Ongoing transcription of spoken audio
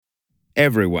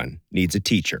Everyone needs a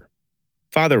teacher.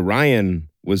 Father Ryan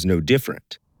was no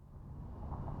different.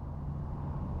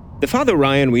 The Father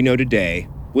Ryan we know today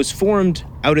was formed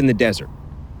out in the desert,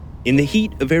 in the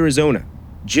heat of Arizona,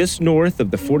 just north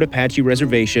of the Fort Apache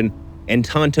Reservation and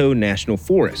Tonto National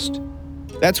Forest.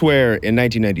 That's where, in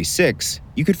 1996,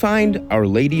 you could find Our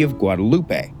Lady of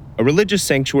Guadalupe, a religious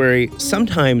sanctuary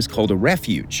sometimes called a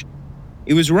refuge.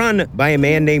 It was run by a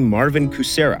man named Marvin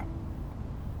Kucera.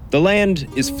 The land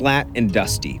is flat and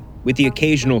dusty, with the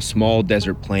occasional small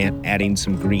desert plant adding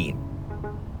some green.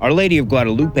 Our Lady of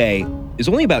Guadalupe is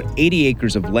only about 80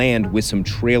 acres of land with some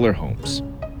trailer homes.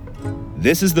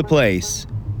 This is the place,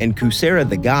 and Kucera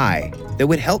the guy, that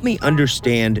would help me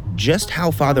understand just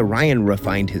how Father Ryan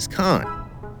refined his con.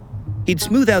 He'd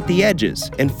smooth out the edges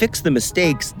and fix the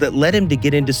mistakes that led him to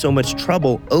get into so much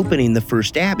trouble opening the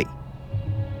first abbey.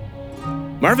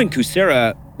 Marvin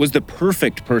Kucera was the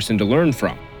perfect person to learn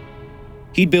from.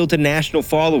 He'd built a national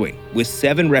following with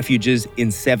 7 refuges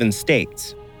in 7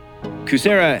 states.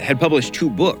 Kucera had published 2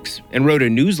 books and wrote a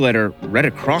newsletter read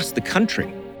across the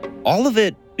country. All of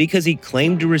it because he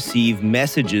claimed to receive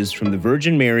messages from the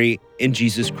Virgin Mary and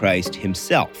Jesus Christ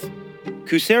himself.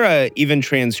 Kucera even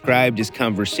transcribed his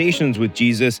conversations with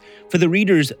Jesus for the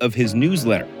readers of his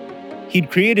newsletter.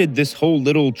 He'd created this whole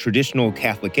little traditional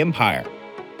Catholic empire.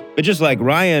 But just like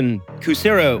Ryan,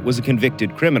 Kucera was a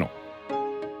convicted criminal.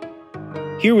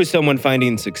 Here was someone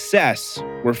finding success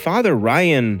where Father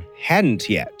Ryan hadn't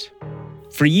yet.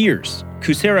 For years,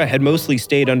 Kucera had mostly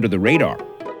stayed under the radar.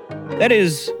 That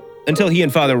is, until he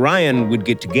and Father Ryan would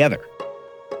get together.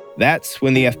 That's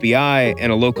when the FBI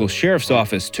and a local sheriff's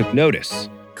office took notice.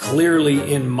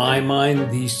 Clearly, in my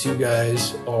mind, these 2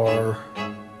 guys are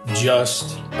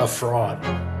just a fraud.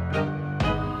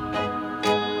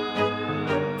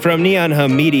 From Neon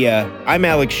Hum Media, I'm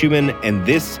Alex Schuman, and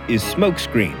this is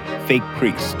Smokescreen: Fake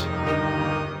Priest.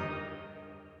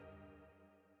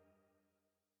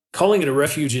 Calling it a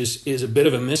refuge is a bit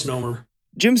of a misnomer.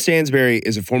 Jim Stansberry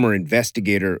is a former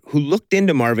investigator who looked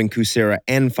into Marvin Kucera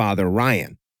and Father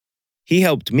Ryan. He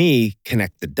helped me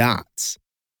connect the dots.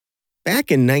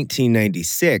 Back in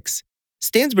 1996,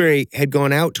 Stansberry had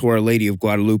gone out to Our Lady of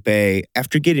Guadalupe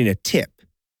after getting a tip.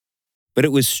 But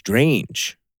it was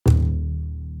strange.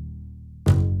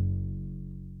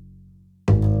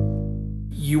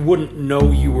 You wouldn't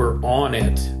know you were on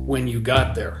it when you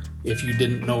got there if you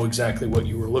didn't know exactly what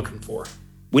you were looking for.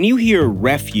 When you hear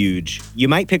refuge, you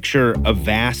might picture a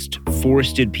vast,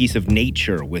 forested piece of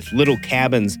nature with little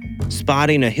cabins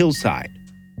spotting a hillside.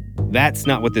 That's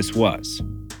not what this was.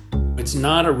 It's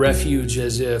not a refuge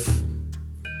as if,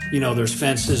 there's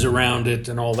fences around it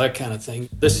and all that kind of thing.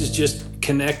 This is just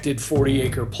connected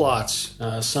 40-acre plots,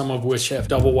 some of which have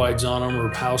double wides on them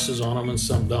or houses on them and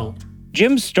some don't.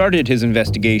 Jim started his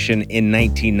investigation in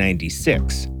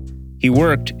 1996. He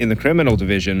worked in the criminal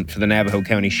division for the Navajo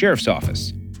County Sheriff's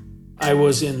Office. I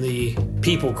was in the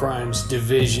people crimes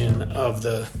division of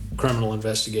the criminal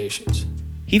investigations.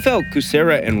 He felt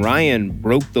Kucera and Ryan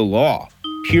broke the law,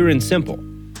 pure and simple.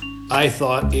 I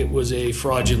thought it was a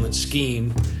fraudulent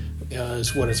scheme,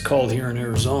 is what it's called here in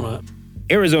Arizona.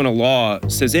 Arizona law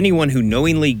says anyone who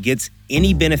knowingly gets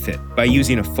any benefit by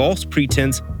using a false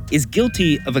pretense is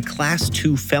guilty of a Class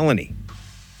 2 felony.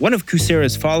 One of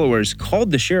Kucera's followers called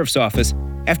the sheriff's office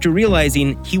after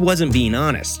realizing he wasn't being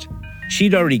honest.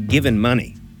 She'd already given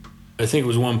money. I think it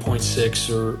was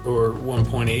 $1.6 or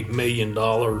 $1.8 million.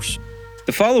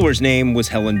 The follower's name was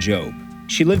Helen Job.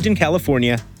 She lived in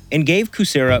California and gave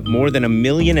Kucera more than $1.5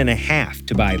 million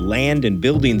to buy land and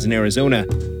buildings in Arizona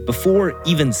before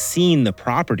even seeing the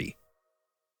property.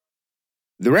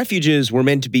 The refuges were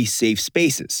meant to be safe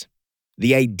spaces.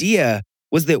 The idea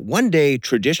was that one day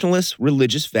traditionalist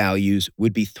religious values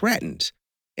would be threatened,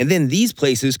 and then these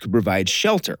places could provide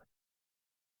shelter.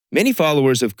 Many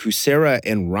followers of Kucera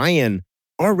and Ryan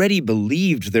already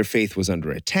believed their faith was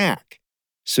under attack,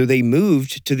 so they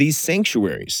moved to these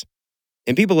sanctuaries.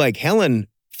 And people like Helen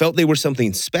felt they were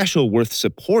something special worth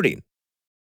supporting.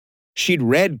 She'd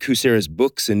read Kucera's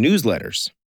books and newsletters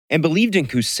and believed in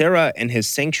Kucera and his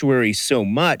sanctuary so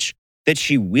much that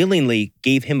she willingly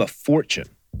gave him a fortune.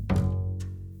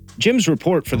 Jim's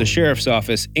report for the sheriff's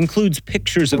office includes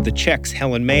pictures of the checks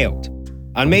Helen mailed.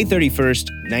 On May 31st,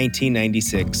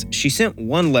 1996, she sent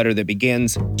one letter that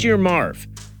begins, "Dear Marv,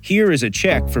 here is a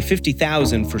check for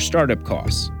 $50,000 for startup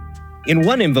costs." In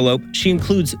one envelope, she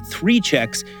includes 3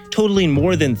 checks totaling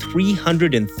more than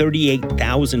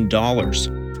 $338,000.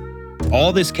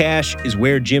 All this cash is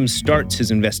where Jim starts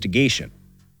his investigation.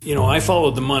 I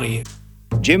followed the money.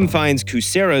 Jim finds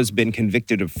Kucera's been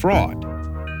convicted of fraud.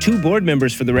 2 board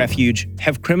members for the refuge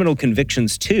have criminal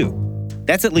convictions too.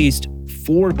 That's at least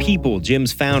 4 people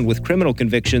Jim's found with criminal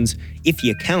convictions if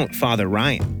you count Father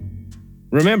Ryan.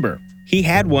 Remember, he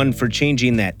had one for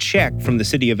changing that check from the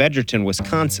city of Edgerton,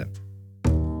 Wisconsin.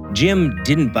 Jim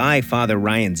didn't buy Father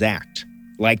Ryan's act,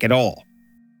 like at all.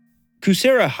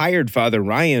 Kucera hired Father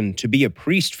Ryan to be a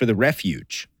priest for the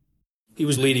refuge. He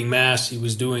was leading mass, he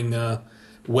was doing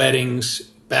weddings,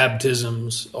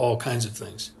 baptisms, all kinds of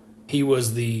things. He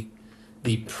was the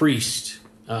priest,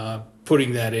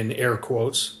 putting that in air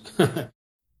quotes.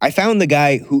 I found the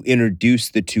guy who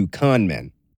introduced the 2 con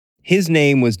men. His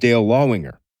name was Dale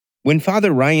Lawinger. When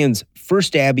Father Ryan's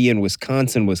first abbey in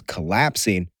Wisconsin was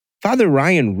collapsing, Father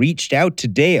Ryan reached out to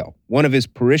Dale, one of his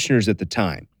parishioners at the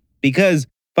time, because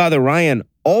Father Ryan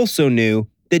also knew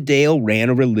that Dale ran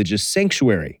a religious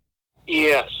sanctuary.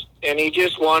 Yes, and he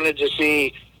just wanted to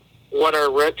see what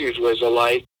our refuge was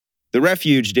like. The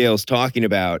refuge Dale's talking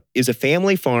about is a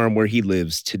family farm where he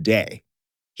lives today.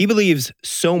 He believes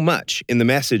so much in the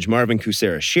message Marvin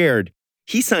Kucera shared,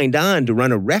 he signed on to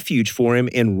run a refuge for him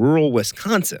in rural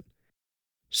Wisconsin.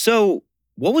 So,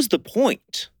 what was the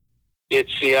point?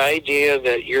 It's the idea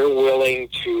that you're willing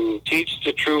to teach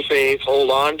the true faith,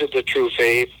 hold on to the true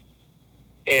faith,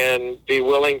 and be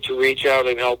willing to reach out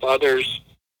and help others.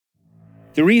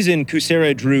 The reason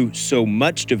Kucera drew so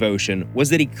much devotion was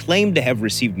that he claimed to have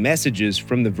received messages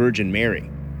from the Virgin Mary.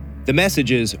 The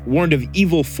messages warned of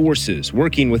evil forces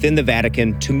working within the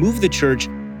Vatican to move the church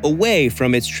away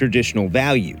from its traditional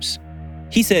values.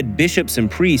 He said bishops and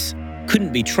priests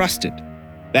couldn't be trusted.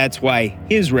 That's why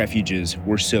his refuges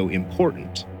were so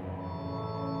important.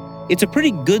 It's a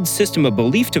pretty good system of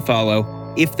belief to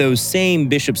follow if those same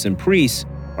bishops and priests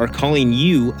are calling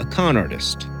you a con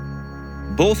artist.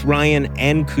 Both Ryan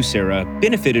and Kucera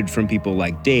benefited from people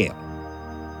like Dale.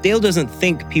 Dale doesn't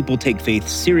think people take faith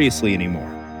seriously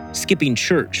anymore, skipping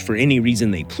church for any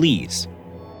reason they please.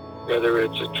 Whether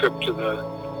it's a trip to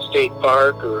the state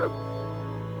park or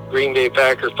a Green Bay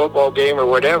Packer football game or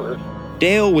whatever.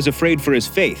 Dale was afraid for his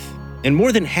faith and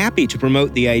more than happy to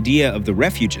promote the idea of the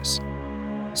refuges.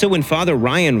 So when Father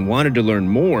Ryan wanted to learn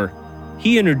more,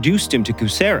 he introduced him to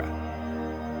Kucera.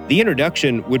 The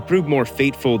introduction would prove more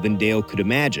fateful than Dale could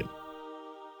imagine.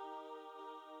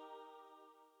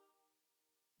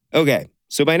 Okay,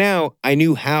 so by now, I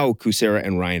knew how Kucera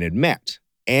and Ryan had met,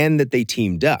 and that they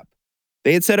teamed up.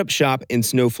 They had set up shop in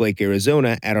Snowflake,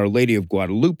 Arizona at Our Lady of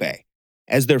Guadalupe.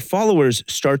 As their followers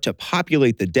start to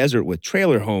populate the desert with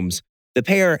trailer homes, the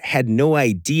pair had no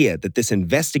idea that this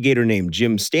investigator named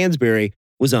Jim Stansberry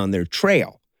was on their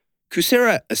trail.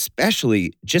 Kucera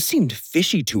especially just seemed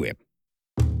fishy to him.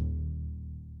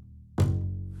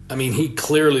 I mean, he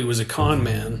clearly was a con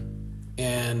man,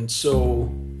 and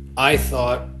so I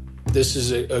thought this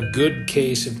is a good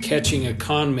case of catching a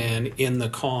con man in the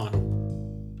con.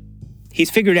 He's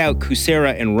figured out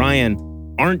Kucera and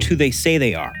Ryan aren't who they say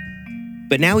they are.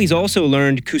 But now he's also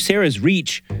learned Kucera's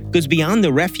reach goes beyond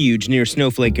the refuge near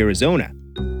Snowflake, Arizona.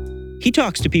 He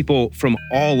talks to people from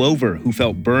all over who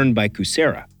felt burned by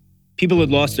Kucera. People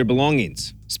had lost their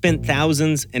belongings, spent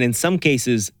thousands, and in some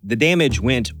cases, the damage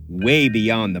went way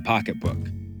beyond the pocketbook.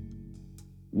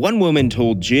 One woman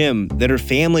told Jim that her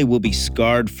family will be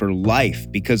scarred for life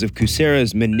because of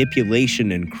Kucera's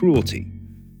manipulation and cruelty.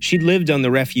 She'd lived on the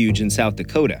refuge in South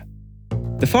Dakota.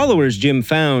 The followers Jim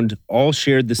found all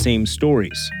shared the same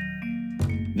stories.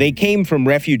 They came from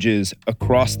refuges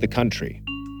across the country.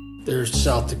 There's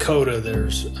South Dakota,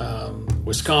 there's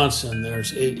Wisconsin,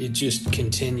 it just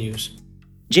continues.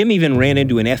 Jim even ran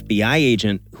into an FBI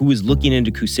agent who was looking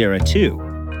into Kucera too.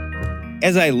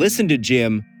 As I listened to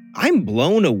Jim, I'm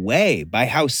blown away by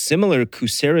how similar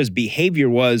Kucera's behavior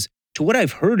was to what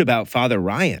I've heard about Father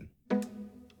Ryan.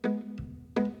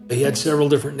 He had several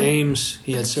different names,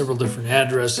 he had several different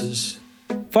addresses.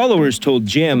 Followers told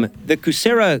Jim that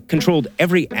Kucera controlled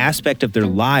every aspect of their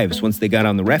lives once they got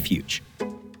on the refuge.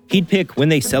 He'd pick when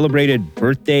they celebrated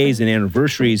birthdays and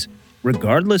anniversaries,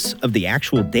 regardless of the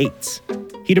actual dates.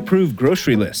 He'd approve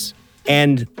grocery lists.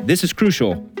 And, this is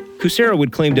crucial, Kucera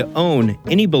would claim to own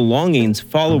any belongings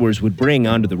followers would bring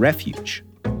onto the refuge.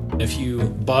 If you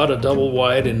bought a double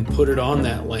wide and put it on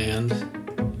that land,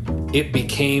 it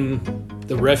became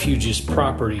the refuge's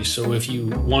property. So if you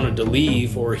wanted to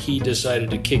leave or he decided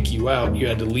to kick you out, you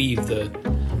had to leave the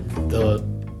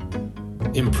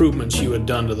improvements you had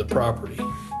done to the property.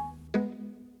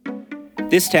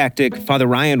 This tactic Father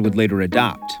Ryan would later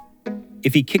adopt.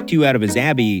 If he kicked you out of his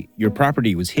abbey, your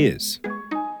property was his.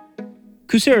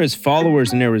 Kucera's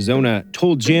followers in Arizona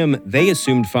told Jim they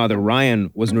assumed Father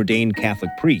Ryan was an ordained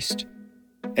Catholic priest.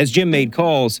 As Jim made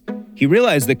calls, he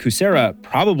realized that Kucera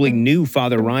probably knew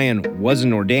Father Ryan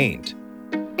wasn't ordained,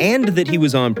 and that he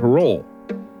was on parole.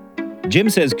 Jim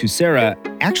says Kucera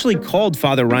actually called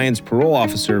Father Ryan's parole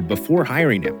officer before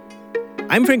hiring him.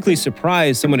 I'm frankly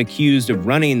surprised someone accused of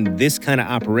running this kind of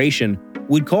operation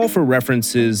would call for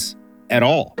references at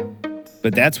all.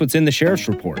 But that's what's in the sheriff's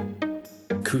report.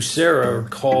 Kucera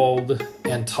called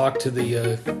and talked to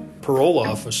the parole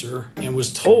officer and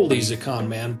was told he's a con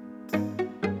man.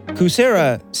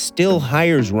 Kucera still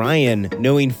hires Ryan,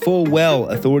 knowing full well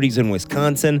authorities in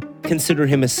Wisconsin consider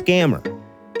him a scammer.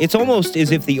 It's almost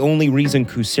as if the only reason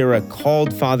Kucera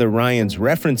called Father Ryan's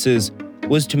references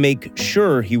was to make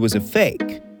sure he was a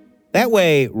fake. That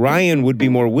way, Ryan would be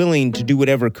more willing to do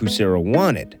whatever Kucera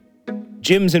wanted.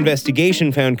 Jim's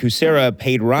investigation found Kucera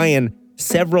paid Ryan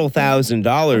several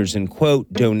 $1,000s in,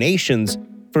 quote, donations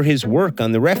for his work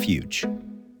on the refuge.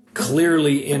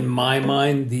 Clearly, in my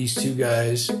mind, these two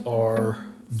guys are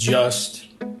just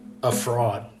a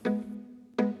fraud.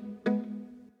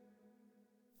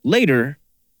 Later,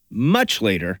 much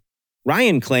later,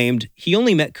 Ryan claimed he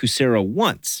only met Kucera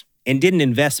once and didn't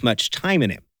invest much time in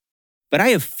him. But I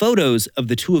have photos of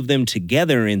the two of them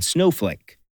together in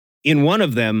Snowflake. In one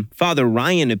of them, Father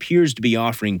Ryan appears to be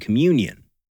offering communion.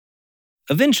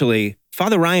 Eventually,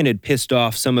 Father Ryan had pissed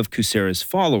off some of Kucera's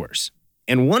followers,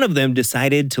 and one of them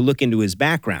decided to look into his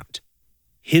background.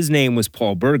 His name was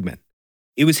Paul Bergman.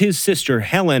 It was his sister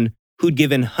Helen who'd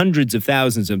given hundreds of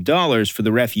thousands of dollars for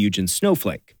the refuge in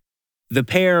Snowflake. The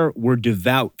pair were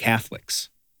devout Catholics.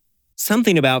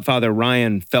 Something about Father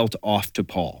Ryan felt off to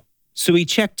Paul, so he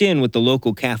checked in with the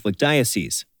local Catholic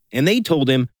diocese, and they told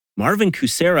him Marvin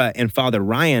Kucera and Father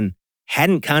Ryan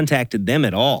hadn't contacted them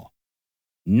at all.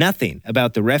 Nothing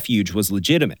about the refuge was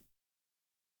legitimate.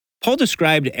 Paul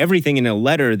described everything in a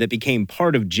letter that became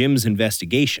part of Jim's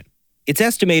investigation. It's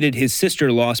estimated his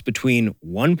sister lost between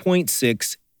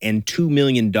 $1.6 and $2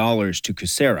 million to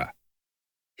Kucera.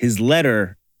 His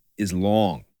letter is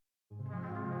long.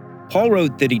 Paul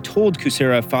wrote that he told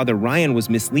Kucera Father Ryan was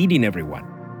misleading everyone,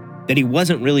 that he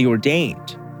wasn't really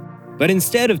ordained. But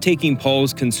instead of taking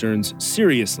Paul's concerns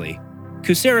seriously,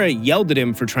 Kucera yelled at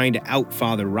him for trying to out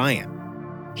Father Ryan.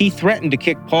 He threatened to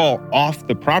kick Paul off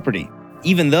the property,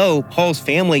 even though Paul's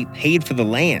family paid for the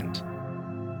land.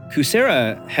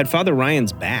 Kucera had Father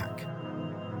Ryan's back.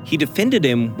 He defended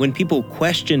him when people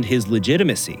questioned his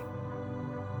legitimacy.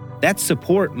 That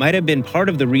support might have been part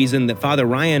of the reason that Father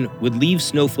Ryan would leave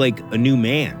Snowflake a new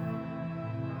man.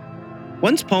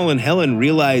 Once Paul and Helen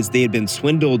realized they had been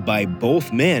swindled by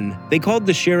both men, they called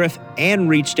the sheriff and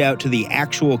reached out to the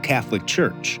actual Catholic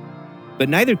Church. But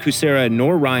neither Kucera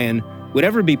nor Ryan would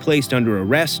ever be placed under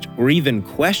arrest or even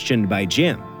questioned by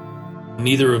Jim.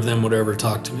 Neither of them would ever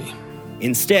talk to me.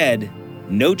 Instead,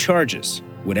 no charges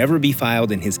would ever be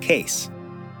filed in his case.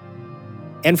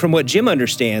 And from what Jim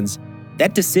understands,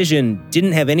 that decision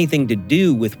didn't have anything to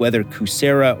do with whether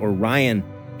Kucera or Ryan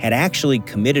had actually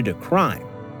committed a crime.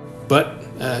 But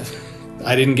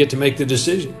I didn't get to make the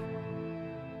decision.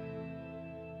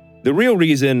 The real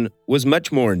reason was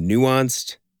much more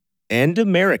nuanced and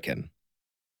American.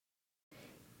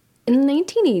 In the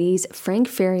 1980s, Frank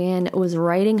Farian was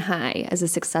riding high as a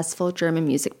successful German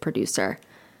music producer.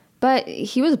 But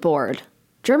he was bored.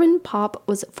 German pop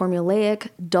was formulaic,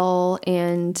 dull,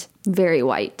 and very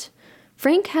white.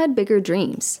 Frank had bigger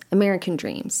dreams, American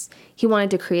dreams. He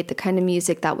wanted to create the kind of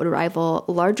music that would rival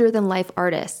larger-than-life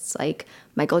artists like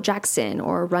Michael Jackson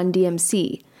or Run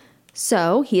DMC.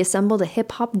 So he assembled a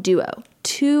hip-hop duo,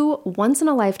 two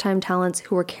once-in-a-lifetime talents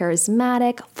who were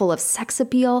charismatic, full of sex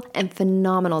appeal, and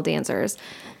phenomenal dancers.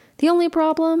 The only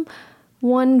problem?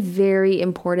 One very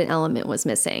important element was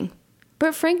missing.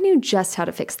 But Frank knew just how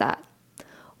to fix that.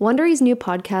 Wondery's new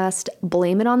podcast,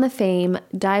 Blame It on the Fame,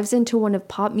 dives into one of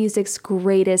pop music's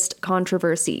greatest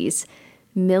controversies.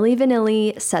 Milli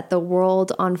Vanilli set the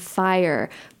world on fire,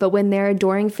 but when their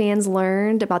adoring fans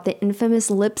learned about the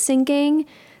infamous lip syncing,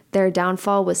 their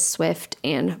downfall was swift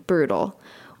and brutal.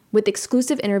 With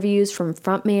exclusive interviews from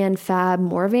frontman Fab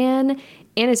Morvan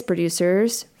and his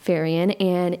producers, Farian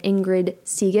and Ingrid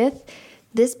Seegeth,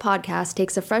 this podcast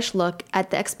takes a fresh look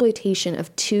at the exploitation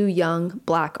of two young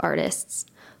Black artists.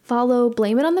 Follow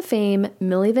Blame It on the Fame,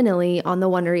 Milli Vanilli on the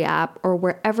Wondery app or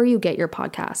wherever you get your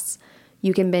podcasts.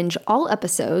 You can binge all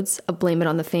episodes of Blame It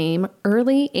on the Fame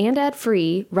early and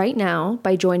ad-free right now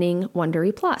by joining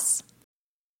Wondery Plus.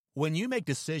 When you make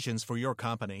decisions for your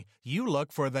company, you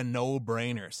look for the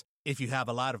no-brainers. If you have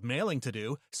a lot of mailing to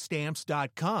do,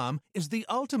 Stamps.com is the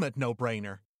ultimate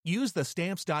no-brainer. Use the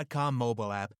Stamps.com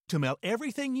mobile app to mail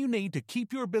everything you need to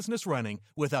keep your business running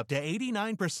with up to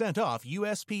 89% off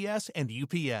USPS and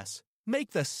UPS.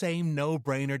 Make the same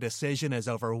no-brainer decision as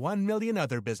over 1 million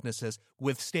other businesses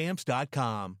with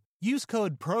Stamps.com. Use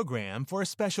code PROGRAM for a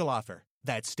special offer.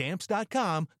 That's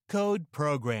Stamps.com, code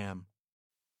PROGRAM.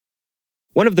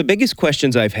 One of the biggest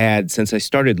questions I've had since I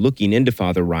started looking into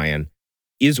Father Ryan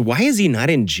is, why is he not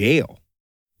in jail?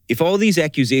 If all these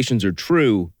accusations are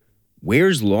true,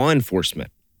 where's law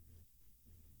enforcement?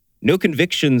 No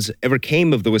convictions ever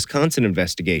came of the Wisconsin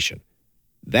investigation.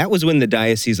 That was when the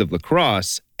Diocese of La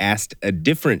Crosse asked a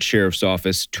different sheriff's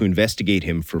office to investigate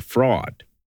him for fraud.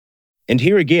 And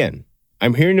here again,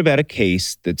 I'm hearing about a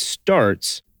case that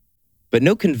starts, but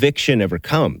no conviction ever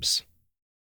comes.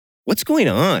 What's going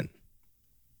on?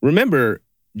 Remember,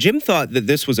 Jim thought that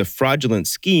this was a fraudulent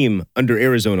scheme under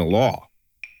Arizona law.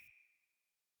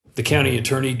 The county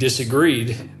attorney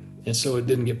disagreed, and so it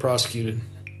didn't get prosecuted.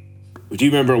 Do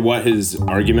you remember what his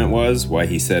argument was, why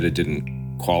he said it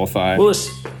didn't qualify? Well,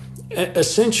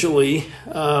 essentially,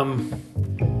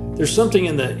 there's something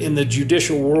in the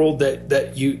judicial world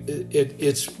that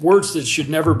it's words that should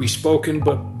never be spoken,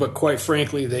 but quite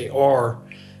frankly they are,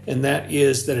 and that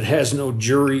is that it has no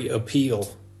jury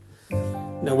appeal.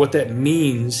 Now, what that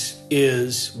means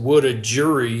is, would a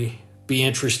jury be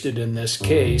interested in this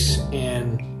case?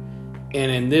 And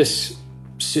in this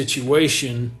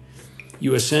situation,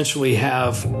 you essentially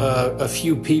have a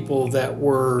few people that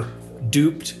were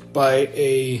duped by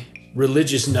a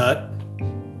religious nut,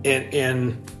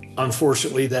 and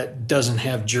unfortunately, that doesn't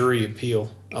have jury appeal.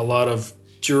 A lot of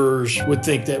jurors would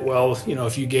think that, well,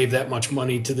 if you gave that much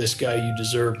money to this guy, you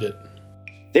deserved it.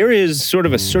 There is sort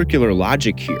of a circular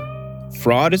logic here.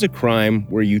 Fraud is a crime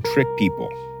where you trick people,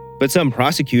 but some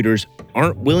prosecutors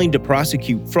aren't willing to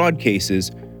prosecute fraud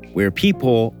cases where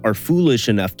people are foolish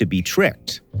enough to be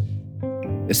tricked.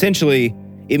 Essentially,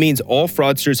 it means all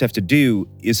fraudsters have to do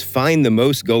is find the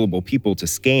most gullible people to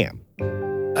scam.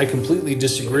 I completely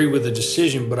disagree with the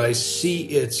decision, but I see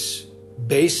its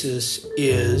basis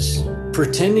is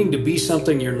pretending to be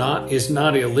something you're not is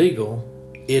not illegal.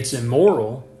 It's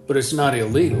immoral, but it's not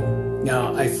illegal.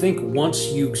 Now, I think once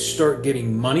you start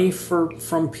getting money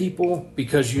from people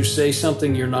because you say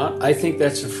something you're not, I think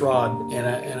that's a fraud,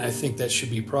 and I think that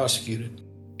should be prosecuted.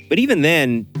 But even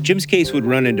then, Jim's case would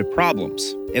run into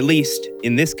problems, at least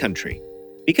in this country.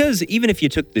 Because even if you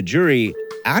took the jury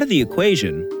out of the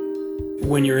equation,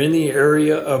 when you're in the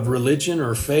area of religion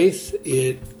or faith,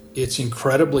 it's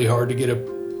incredibly hard to get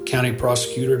a county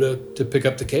prosecutor to pick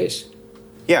up the case.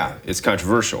 Yeah, it's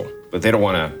controversial, but they don't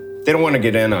want to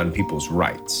get in on people's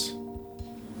rights.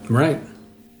 Right.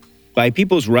 By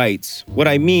people's rights, what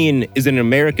I mean is an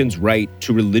American's right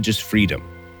to religious freedom.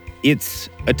 It's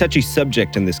a touchy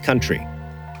subject in this country.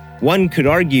 One could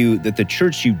argue that the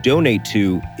church you donate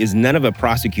to is none of a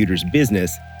prosecutor's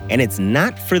business, and it's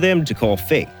not for them to call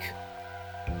fake.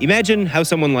 Imagine how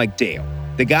someone like Dale,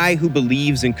 the guy who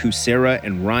believes in Kucera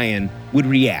and Ryan, would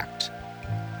react.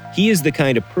 He is the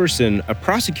kind of person a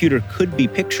prosecutor could be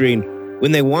picturing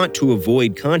when they want to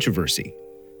avoid controversy.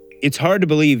 It's hard to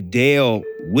believe Dale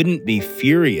wouldn't be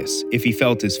furious if he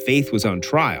felt his faith was on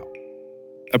trial.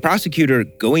 A prosecutor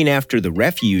going after the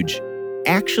refuge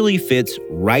actually fits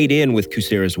right in with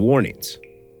Kucera's warnings.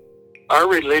 Our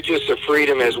religious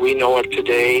freedom as we know it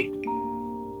today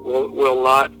will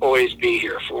not always be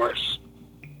here for us.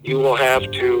 You will have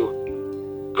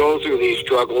to go through these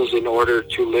struggles in order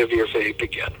to live your faith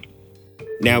again.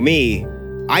 Now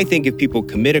I think if people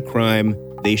commit a crime,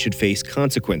 they should face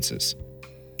consequences.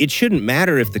 It shouldn't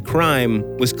matter if the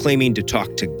crime was claiming to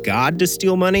talk to God to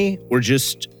steal money or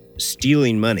just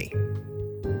stealing money.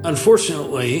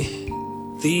 Unfortunately,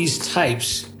 these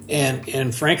types,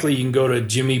 and frankly, you can go to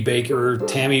Jimmy Baker,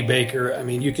 Tammy Baker,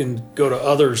 you can go to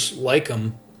others like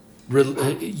them,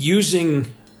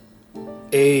 using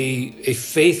a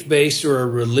faith-based or a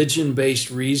religion-based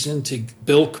reason to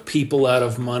bilk people out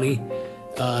of money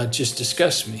just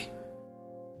disgusts me.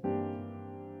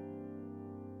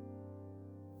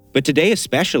 But today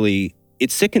especially, it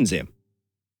sickens him.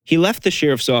 He left the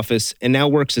sheriff's office and now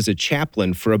works as a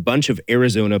chaplain for a bunch of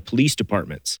Arizona police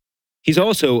departments. He's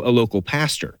also a local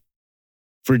pastor.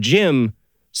 For Jim,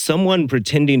 someone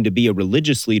pretending to be a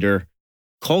religious leader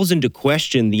calls into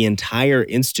question the entire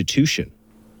institution.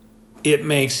 It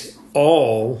makes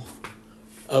all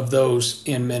of those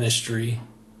in ministry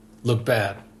look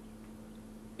bad.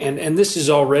 And this is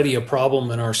already a problem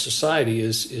in our society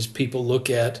is people look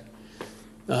at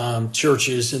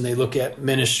churches and they look at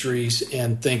ministries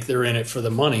and think they're in it for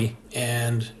the money.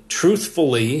 And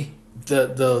truthfully,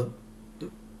 the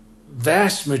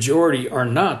vast majority are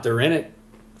not. They're in it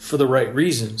for the right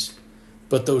reasons.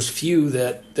 But those few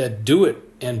that do it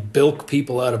and bilk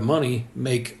people out of money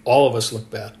make all of us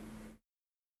look bad.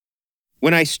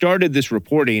 When I started this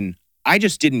reporting, I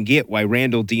just didn't get why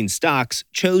Randall Dean Stocks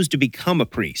chose to become a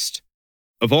priest.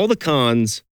 Of all the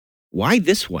cons, Why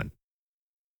this one?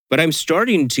 But I'm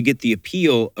starting to get the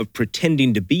appeal of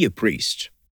pretending to be a priest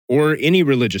or any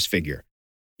religious figure.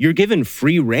 You're given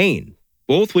free reign,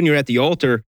 both when you're at the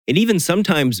altar and even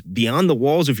sometimes beyond the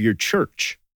walls of your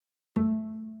church.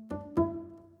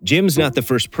 Jim's not the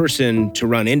first person to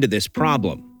run into this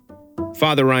problem.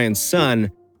 Father Ryan's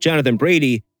son, Jonathan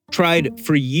Brady, tried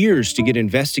for years to get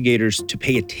investigators to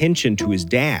pay attention to his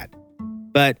dad,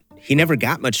 but he never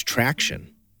got much traction.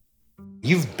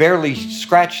 You've barely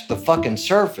scratched the fucking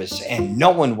surface, and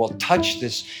no one will touch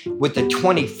this with a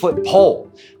 20-foot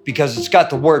pole because it's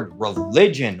got the word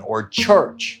religion or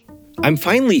church. I'm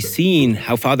finally seeing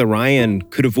how Father Ryan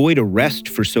could avoid arrest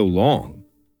for so long.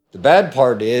 The bad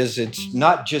part is it's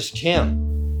not just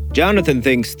him. Jonathan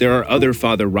thinks there are other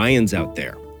Father Ryans out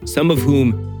there, some of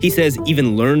whom he says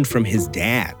even learned from his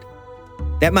dad.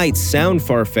 That might sound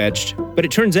far-fetched, but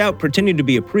it turns out pretending to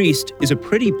be a priest is a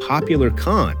pretty popular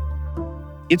con.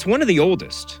 It's one of the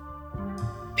oldest.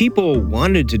 People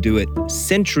wanted to do it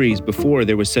centuries before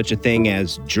there was such a thing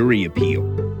as jury appeal.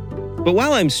 But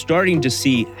while I'm starting to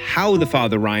see how the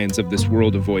Father Ryans of this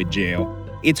world avoid jail,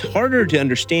 it's harder to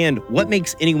understand what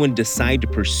makes anyone decide to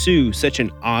pursue such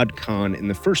an odd con in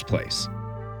the first place.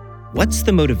 What's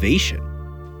the motivation?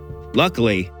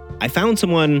 Luckily, I found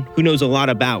someone who knows a lot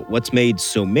about what's made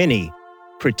so many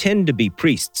pretend to be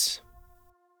priests.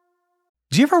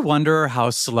 Do you ever wonder how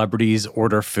celebrities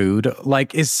order food?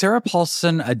 Like, is Sarah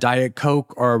Paulson a Diet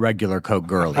Coke or a regular Coke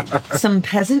girlie? Some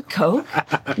peasant Coke?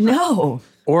 No.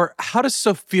 Or how does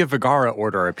Sofia Vergara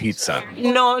order a pizza?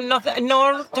 No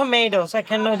tomatoes. I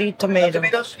cannot eat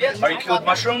tomatoes. Yes. Are you cool with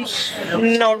mushrooms?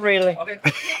 Not really.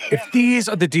 If these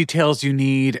are the details you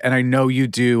need, and I know you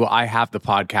do, I have the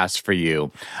podcast for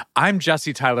you. I'm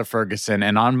Jesse Tyler Ferguson,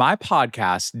 and on my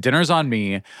podcast, Dinners on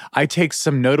Me, I take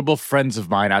some notable friends of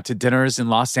mine out to dinners in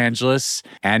Los Angeles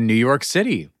and New York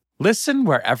City. Listen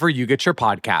wherever you get your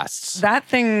podcasts. That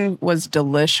thing was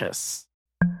delicious.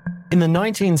 In the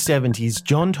 1970s,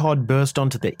 John Todd burst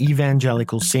onto the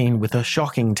evangelical scene with a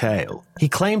shocking tale. He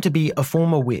claimed to be a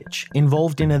former witch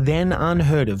involved in a then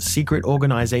unheard of secret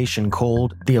organization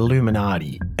called the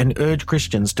Illuminati and urged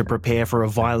Christians to prepare for a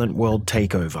violent world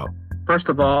takeover. First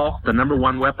of all, the number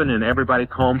one weapon in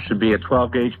everybody's home should be a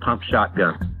 12-gauge pump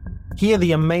shotgun. Hear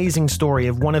the amazing story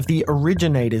of one of the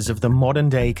originators of the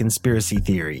modern-day conspiracy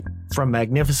theory. From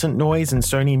Magnificent Noise and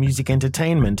Sony Music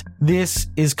Entertainment, this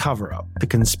is Cover Up, the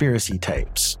conspiracy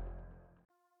tapes.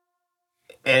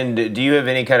 And do you have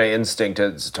any kind of instinct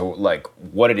as to, like,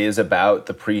 what it is about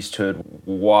the priesthood,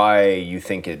 why you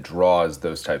think it draws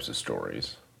those types of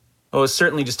stories? Oh, it's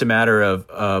certainly just a matter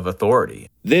of authority.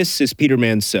 This is Peter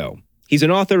Manseau. He's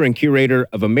an author and curator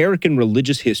of American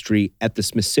religious history at the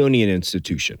Smithsonian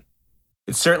Institution.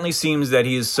 It certainly seems that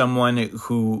he is someone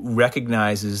who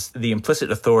recognizes the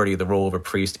implicit authority of the role of a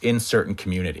priest in certain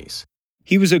communities.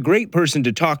 He was a great person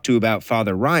to talk to about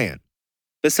Father Ryan.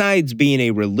 Besides being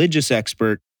a religious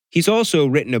expert, he's also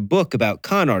written a book about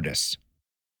con artists.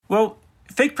 Well,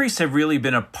 fake priests have really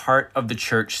been a part of the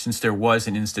church since there was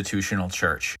an institutional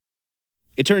church.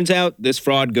 It turns out this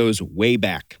fraud goes way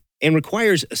back and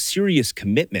requires a serious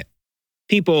commitment.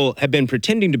 People have been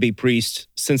pretending to be priests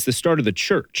since the start of the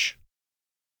church.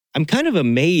 I'm kind of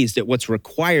amazed at what's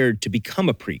required to become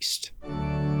a priest.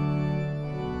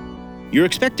 You're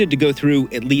expected to go through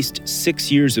at least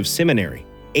 6 years of seminary,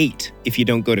 8 if you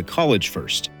don't go to college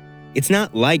first. It's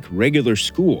not like regular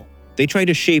school. They try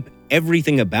to shape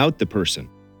everything about the person,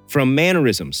 from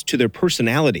mannerisms to their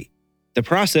personality. The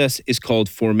process is called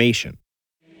formation.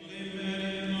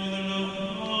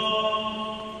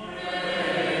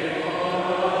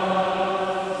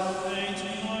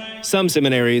 Some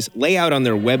seminaries lay out on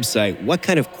their website what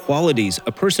kind of qualities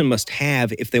a person must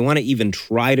have if they want to even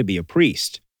try to be a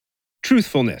priest.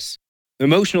 Truthfulness,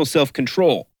 emotional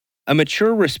self-control, a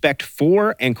mature respect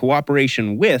for and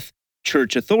cooperation with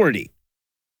church authority.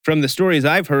 From the stories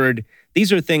I've heard,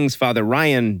 these are things Father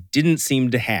Ryan didn't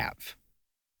seem to have.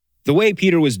 The way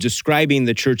Peter was describing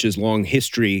the church's long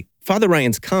history, Father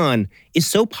Ryan's con is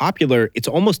so popular it's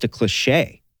almost a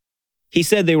cliché. He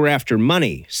said they were after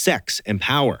money, sex, and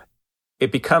power.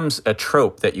 It becomes a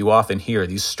trope that you often hear,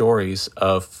 these stories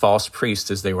of false priests,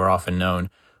 as they were often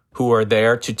known, who are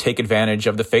there to take advantage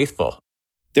of the faithful.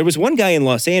 There was one guy in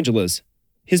Los Angeles.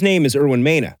 His name is Erwin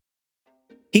Mena.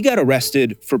 He got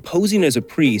arrested for posing as a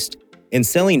priest and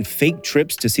selling fake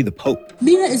trips to see the Pope.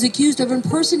 Mena is accused of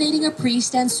impersonating a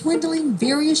priest and swindling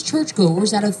various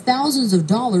churchgoers out of thousands of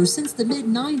dollars since the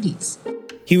mid-90s.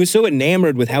 He was so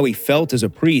enamored with how he felt as a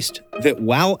priest that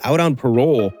while out on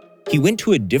parole, he went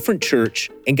to a different church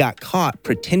and got caught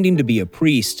pretending to be a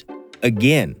priest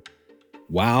again.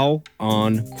 while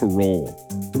on parole.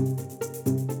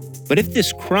 But if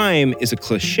this crime is a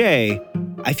cliche,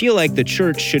 I feel like the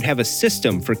church should have a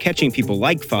system for catching people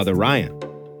like Father Ryan.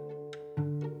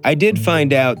 I did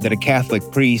find out that a Catholic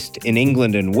priest in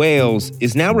England and Wales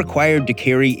is now required to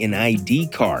carry an ID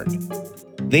card.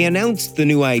 They announced the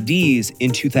new IDs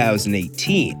in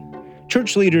 2018.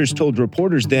 Church leaders told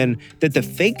reporters then that the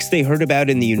fakes they heard about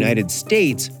in the United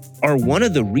States are one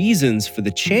of the reasons for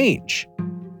the change.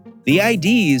 The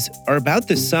IDs are about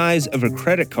the size of a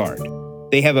credit card.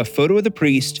 They have a photo of the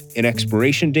priest, an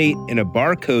expiration date, and a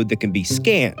barcode that can be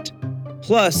scanned.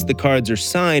 Plus, the cards are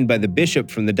signed by the bishop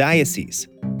from the diocese.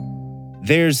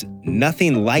 There's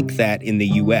nothing like that in the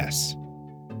US.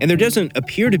 And there doesn't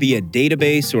appear to be a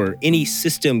database or any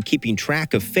system keeping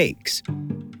track of fakes.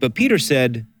 But Peter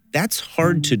said that's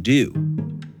hard to do.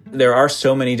 There are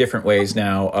so many different ways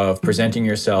now of presenting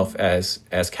yourself as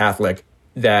Catholic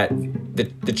that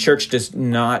the church does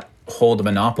not hold a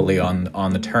monopoly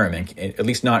on the term, at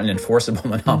least not an enforceable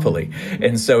monopoly.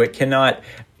 And so it cannot...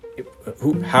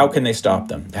 How can they stop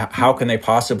them? How can they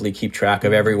possibly keep track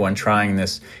of everyone trying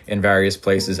this in various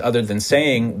places, other than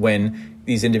saying when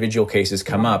these individual cases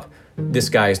come up, this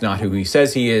guy is not who he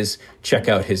says he is, check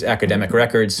out his academic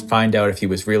records, find out if he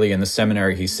was really in the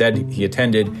seminary he said he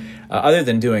attended. Other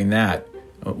than doing that,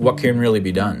 what can really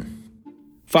be done?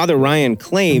 Father Ryan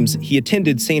claims he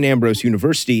attended St. Ambrose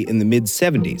University in the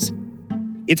mid-70s.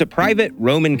 It's a private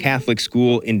Roman Catholic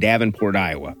school in Davenport,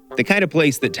 Iowa, the kind of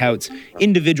place that touts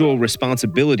individual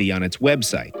responsibility on its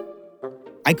website.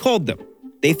 I called them.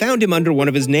 They found him under one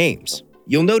of his names.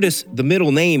 You'll notice the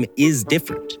middle name is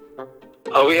different.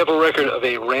 We have a record of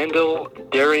a Randall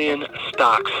Darian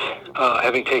Stocks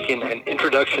having taken an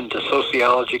introduction to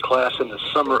sociology class in the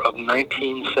summer of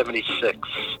 1976.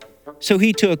 So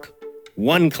he took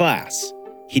one class.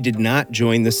 He did not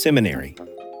join the seminary.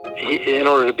 In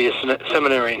order to be a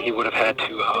seminarian, he would have had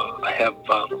to have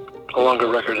a longer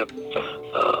record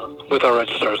with our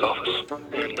registrar's office.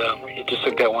 And he just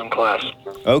took that one class.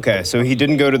 Okay, so he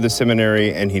didn't go to the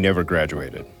seminary and he never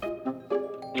graduated.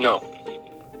 No.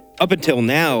 Up until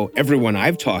now, everyone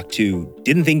I've talked to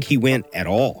didn't think he went at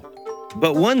all.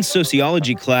 But one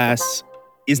sociology class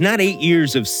is not 8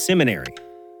 years of seminary.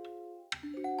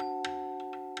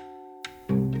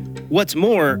 What's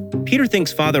more, Peter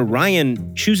thinks Father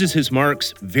Ryan chooses his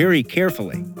marks very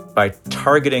carefully. By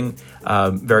targeting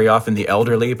very often the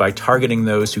elderly, by targeting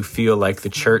those who feel like the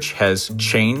church has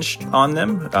changed on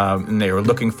them, and they are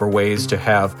looking for ways to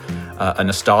have a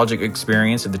nostalgic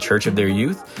experience of the church of their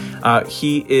youth,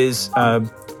 he is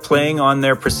playing on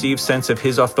their perceived sense of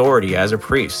his authority as a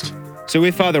priest. So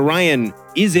if Father Ryan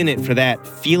is in it for that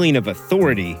feeling of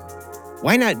authority,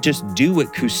 why not just do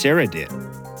what Kucera did?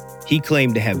 He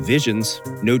claimed to have visions,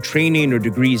 no training or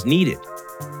degrees needed.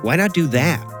 Why not do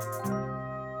that?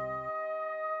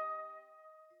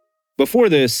 Before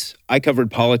this, I covered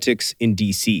politics in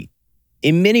D.C.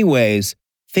 In many ways,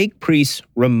 fake priests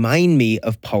remind me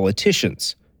of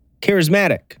politicians.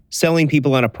 Charismatic, selling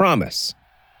people on a promise.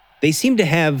 They seem to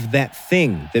have that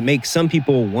thing that makes some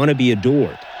people want to be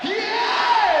adored.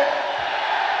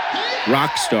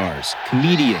 Rock stars,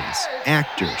 comedians,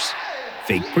 actors,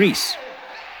 fake priests.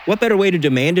 What better way to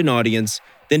demand an audience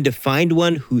than to find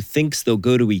one who thinks they'll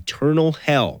go to eternal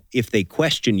hell if they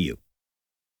question you?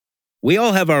 We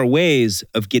all have our ways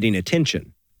of getting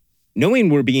attention. Knowing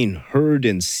we're being heard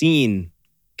and seen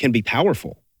can be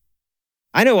powerful.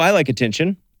 I know I like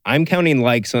attention. I'm counting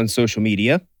likes on social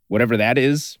media, whatever that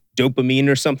is, dopamine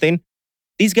or something.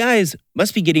 These guys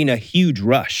must be getting a huge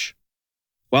rush.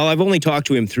 While I've only talked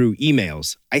to him through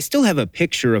emails, I still have a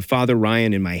picture of Father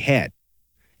Ryan in my head.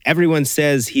 Everyone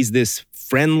says he's this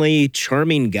friendly,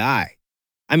 charming guy.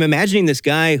 I'm imagining this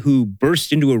guy who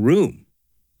burst into a room.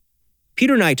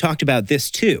 Peter and I talked about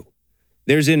this too.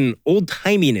 There's an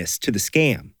old-timiness to the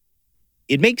scam.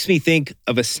 It makes me think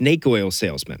of a snake oil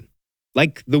salesman,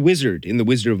 like the wizard in The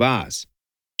Wizard of Oz.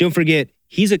 Don't forget,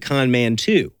 he's a con man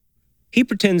too. He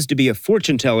pretends to be a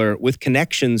fortune teller with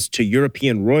connections to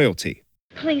European royalty.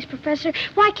 Please, Professor,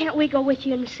 why can't we go with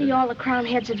you and see all the crown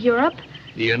heads of Europe?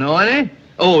 Do you know any?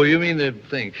 Oh, you mean the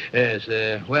thing. Yes,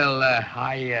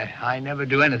 I never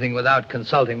do anything without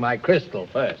consulting my crystal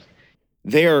first.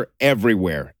 They're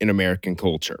everywhere in American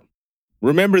culture.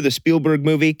 Remember the Spielberg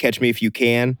movie, Catch Me If You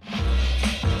Can?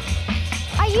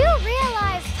 Are you a real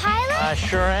life pilot? I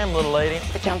sure am, little lady.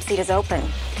 The jump seat is open.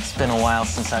 It's been a while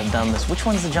since I've done this. Which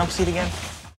one's the jump seat again?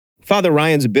 Father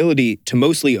Ryan's ability to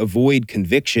mostly avoid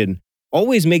conviction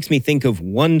always makes me think of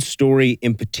one story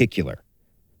in particular.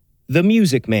 The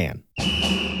Music Man.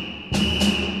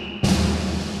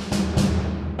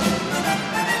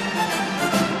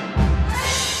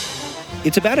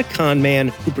 It's about a con man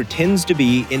who pretends to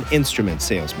be an instrument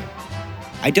salesman.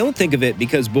 I don't think of it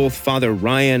because both Father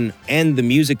Ryan and the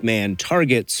Music Man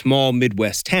target small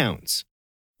Midwest towns,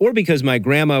 or because my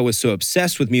grandma was so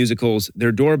obsessed with musicals,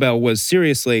 their doorbell was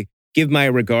seriously, "Give my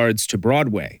regards to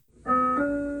Broadway."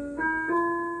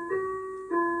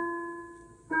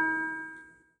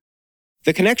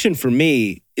 The connection for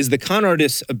me is the con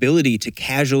artist's ability to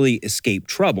casually escape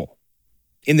trouble.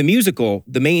 In the musical,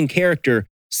 the main character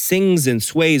sings and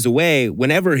sways away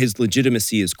whenever his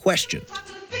legitimacy is questioned.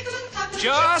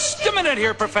 Just a minute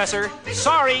here, Professor.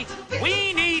 Sorry,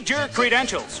 we need your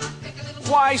credentials.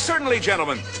 Why, certainly,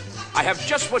 gentlemen. I have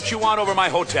just what you want over my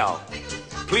hotel.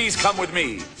 Please come with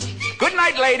me. Good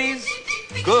night, ladies.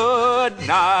 Good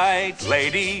night,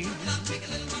 ladies.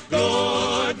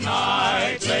 Good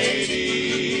night,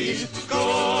 ladies.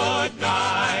 Good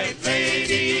night,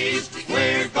 ladies.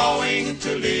 We're going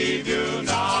to leave you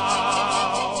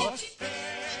now.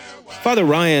 Father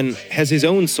Ryan has his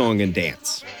own song and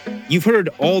dance. You've heard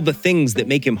all the things that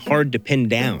make him hard to pin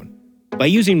down. By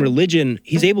using religion,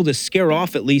 he's able to scare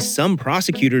off at least some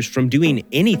prosecutors from doing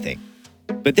anything.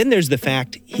 But then there's the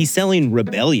fact he's selling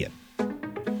rebellion.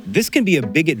 This can be a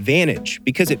big advantage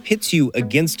because it pits you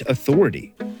against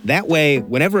authority. That way,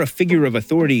 whenever a figure of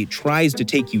authority tries to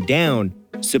take you down,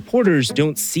 supporters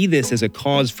don't see this as a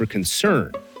cause for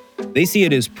concern. They see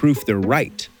it as proof they're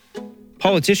right.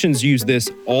 Politicians use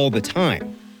this all the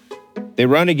time. They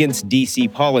run against DC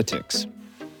politics,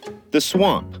 the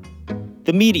swamp,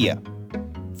 the media.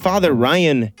 Father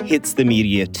Ryan hits the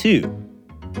media too.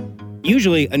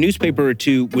 Usually, a newspaper or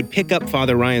two would pick up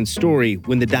Father Ryan's story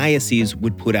when the diocese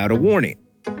would put out a warning.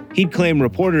 He'd claim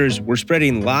reporters were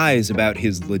spreading lies about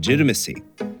his legitimacy.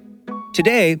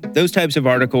 Today, those types of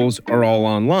articles are all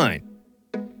online.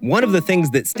 One of the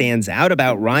things that stands out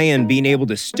about Ryan being able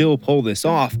to still pull this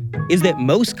off is that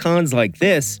most cons like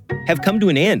this have come to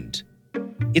an end.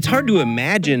 It's hard to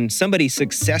imagine somebody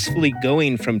successfully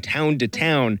going from town to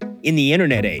town in the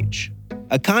internet age.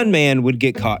 A con man would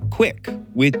get caught quick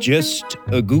with just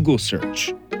a Google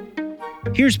search.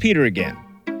 Here's Peter again.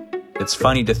 It's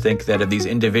funny to think that of these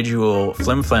individual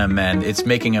flim-flam men, it's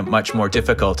making it much more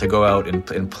difficult to go out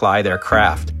and ply their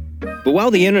craft. But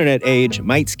while the internet age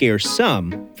might scare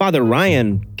some, Father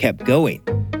Ryan kept going.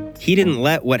 He didn't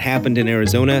let what happened in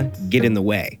Arizona get in the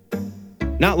way.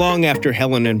 Not long after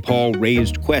Helen and Paul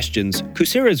raised questions,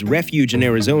 Kucera's refuge in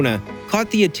Arizona caught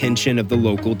the attention of the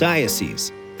local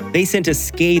diocese. They sent a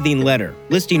scathing letter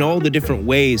listing all the different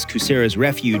ways Kucera's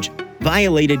refuge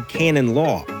violated canon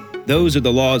law. Those are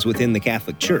the laws within the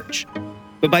Catholic Church.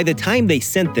 But by the time they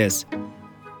sent this,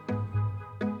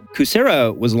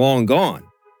 Kucera was long gone.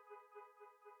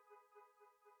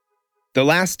 The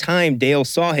last time Dale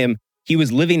saw him, he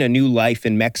was living a new life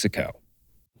in Mexico.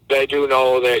 I do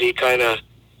know that he kind of,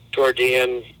 toward the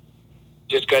end,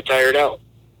 just got tired out,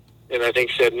 and I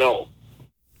think said no.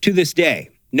 To this day,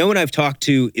 no one I've talked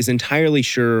to is entirely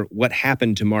sure what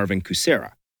happened to Marvin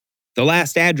Kucera. The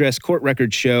last address court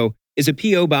records show is a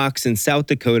P.O. box in South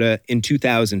Dakota in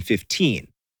 2015.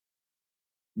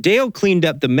 Dale cleaned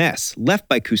up the mess left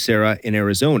by Kucera in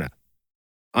Arizona.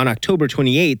 On October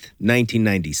 28,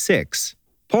 1996,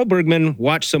 Paul Bergman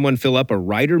watched someone fill up a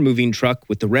Ryder moving truck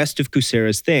with the rest of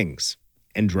Kucera's things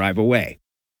and drive away.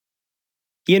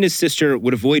 He and his sister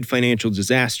would avoid financial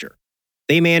disaster.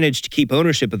 They managed to keep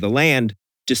ownership of the land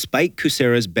despite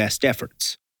Kucera's best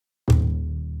efforts.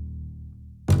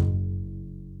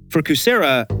 For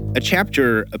Kucera, a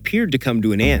chapter appeared to come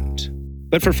to an end.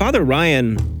 But for Father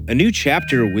Ryan, a new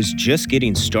chapter was just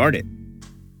getting started.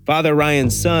 Father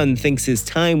Ryan's son thinks his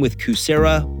time with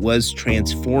Kucera was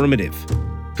transformative.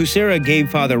 Kucera gave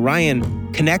Father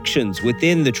Ryan connections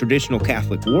within the traditional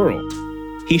Catholic world.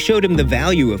 He showed him the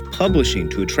value of publishing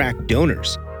to attract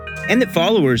donors, and that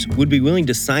followers would be willing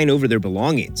to sign over their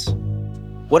belongings.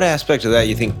 What aspect of that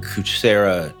you think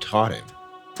Kucera taught him?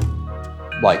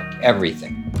 Like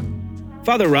everything.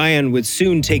 Father Ryan would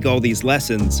soon take all these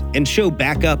lessons and show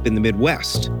back up in the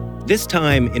Midwest, this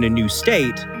time in a new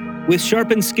state, with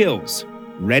sharpened skills,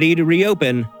 ready to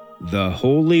reopen the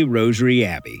Holy Rosary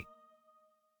Abbey.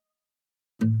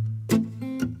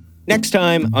 Next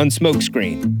time on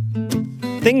Smokescreen.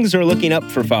 Things are looking up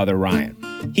for Father Ryan.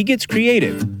 He gets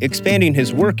creative, expanding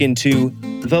his work into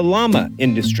the llama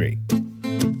industry.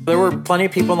 There were plenty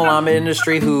of people in the llama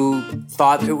industry who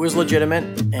thought it was legitimate,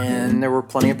 and there were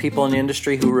plenty of people in the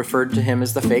industry who referred to him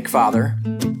as the fake father.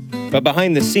 But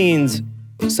behind the scenes,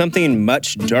 something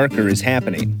much darker is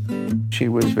happening. She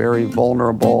was very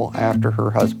vulnerable after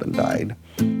her husband died.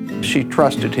 She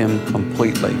trusted him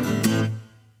completely.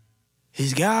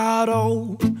 He's got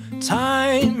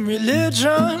old-time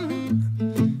religion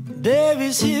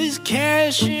buries his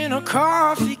cash in a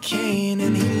coffee can,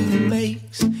 and he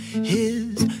makes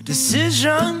his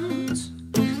decisions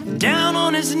down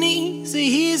on his knees.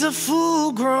 He's a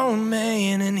full-grown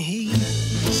man, and he...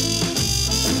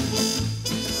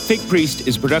 Fake Priest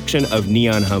is a production of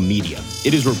Neon Hum Media.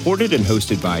 It is reported and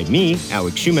hosted by me,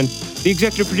 Alex Schumann. The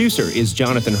executive producer is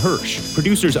Jonathan Hirsch.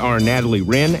 Producers are Natalie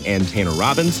Wren and Tanner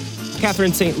Robbins.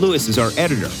 Catherine St. Louis is our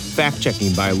editor.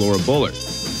 Fact-checking by Laura Bullard.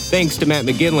 Thanks to Matt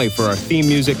McGinley for our theme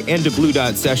music and to Blue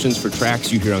Dot Sessions for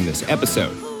tracks you hear on this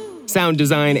episode. Sound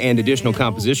design and additional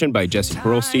composition by Jesse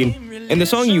Perlstein. And the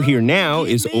song you hear now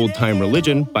is Old Time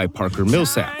Religion by Parker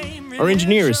Millsap. Our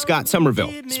engineer is Scott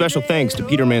Somerville. Special thanks to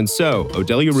Peter Manceau,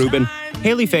 Odelia Rubin,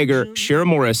 Haley Fager, Shara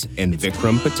Morris, and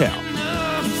Vikram Patel.